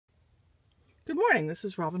Good morning, this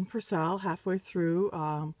is Robin Purcell, halfway through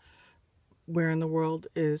Where in the World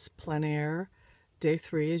is Plein Air, Day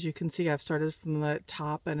 3. As you can see, I've started from the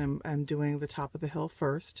top and I'm doing the top of the hill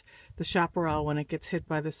first. The chaparral, when it gets hit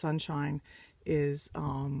by the sunshine, is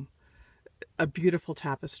a beautiful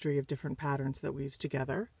tapestry of different patterns that weaves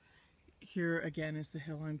together. Here again is the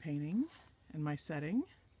hill I'm painting and my setting.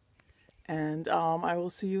 And I will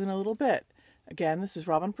see you in a little bit. Again, this is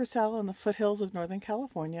Robin Purcell in the foothills of Northern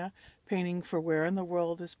California, painting for Where in the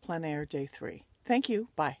World is Plein Air, Day 3. Thank you.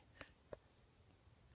 Bye.